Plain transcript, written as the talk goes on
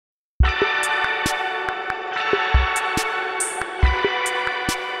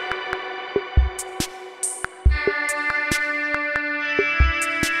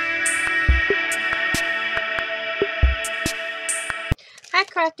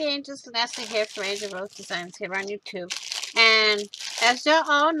Crafty Angels, Leslie here for Angel Rose Designs here on YouTube. And as y'all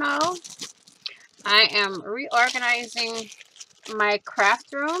all know, I am reorganizing my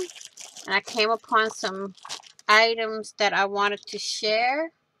craft room. And I came upon some items that I wanted to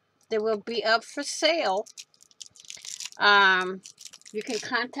share. They will be up for sale. You can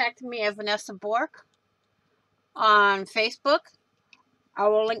contact me at Vanessa Bork on Facebook. I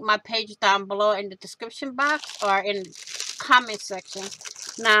will link my page down below in the description box or in the comment section.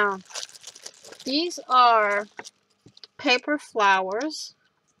 Now, these are paper flowers,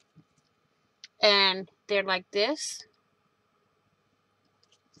 and they're like this.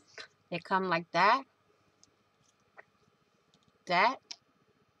 They come like that. That.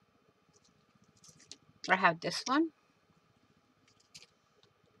 I have this one.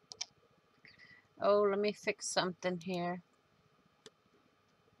 Oh, let me fix something here.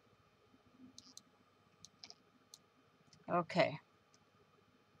 Okay.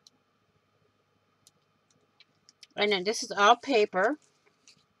 And then this is all paper.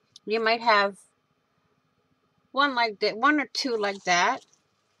 You might have one like that, one or two like that.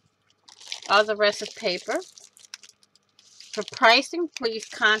 All the rest is paper. For pricing, please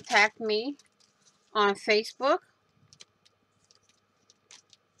contact me on Facebook.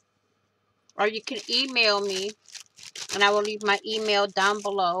 Or you can email me. And I will leave my email down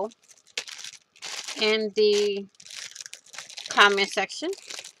below in the comment section.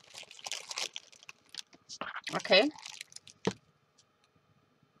 Okay.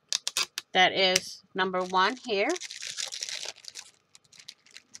 That is number one here.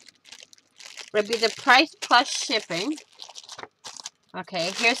 It'll be the price plus shipping.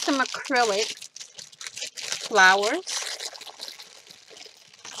 Okay, here's some acrylic flowers.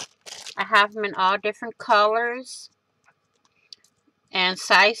 I have them in all different colors and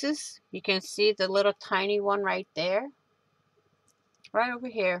sizes. You can see the little tiny one right there. Right over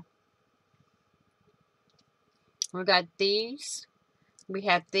here. We got these. We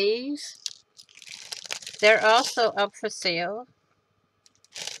have these. They're also up for sale.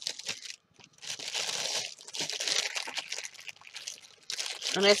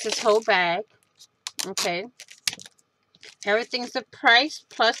 And that's this whole bag. Okay. Everything's the price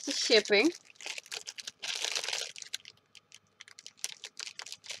plus the shipping.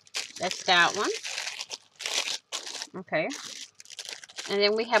 That's that one. Okay. And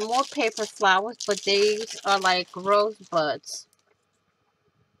then we have more paper flowers, but these are like rosebuds.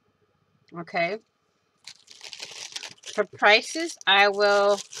 Okay. For prices,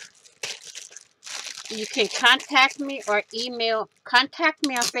 you can contact me or contact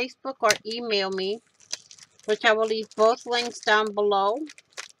me on Facebook or email me, which I will leave both links down below.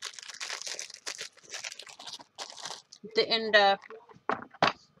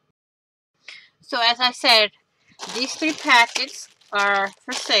 So as I said, these 3 packets are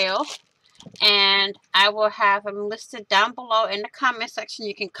for sale, and I will have them listed down below in the comment section.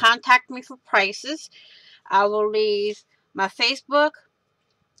 You can contact me for prices. I will leave my Facebook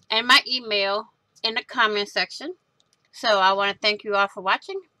and my email in the comment section. So I want to thank you all for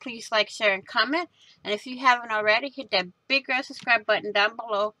watching. Please like, share, and comment. And if you haven't already, hit that big red subscribe button down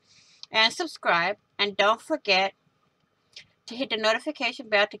below and subscribe. And don't forget to hit the notification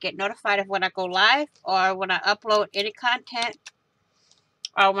bell to get notified of when I go live or when I upload any content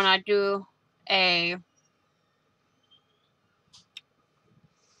or when I do a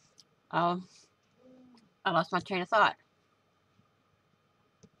I lost my train of thought.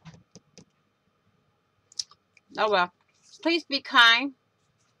 Oh well. Please be kind,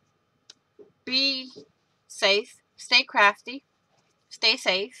 be safe, stay crafty, stay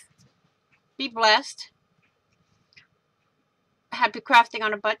safe, be blessed. Happy crafting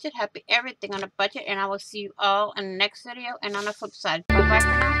on a budget, happy everything on a budget, and I will see you all in the next video and on the flip side. Bye bye for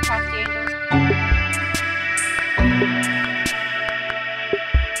now, Crafty Angels.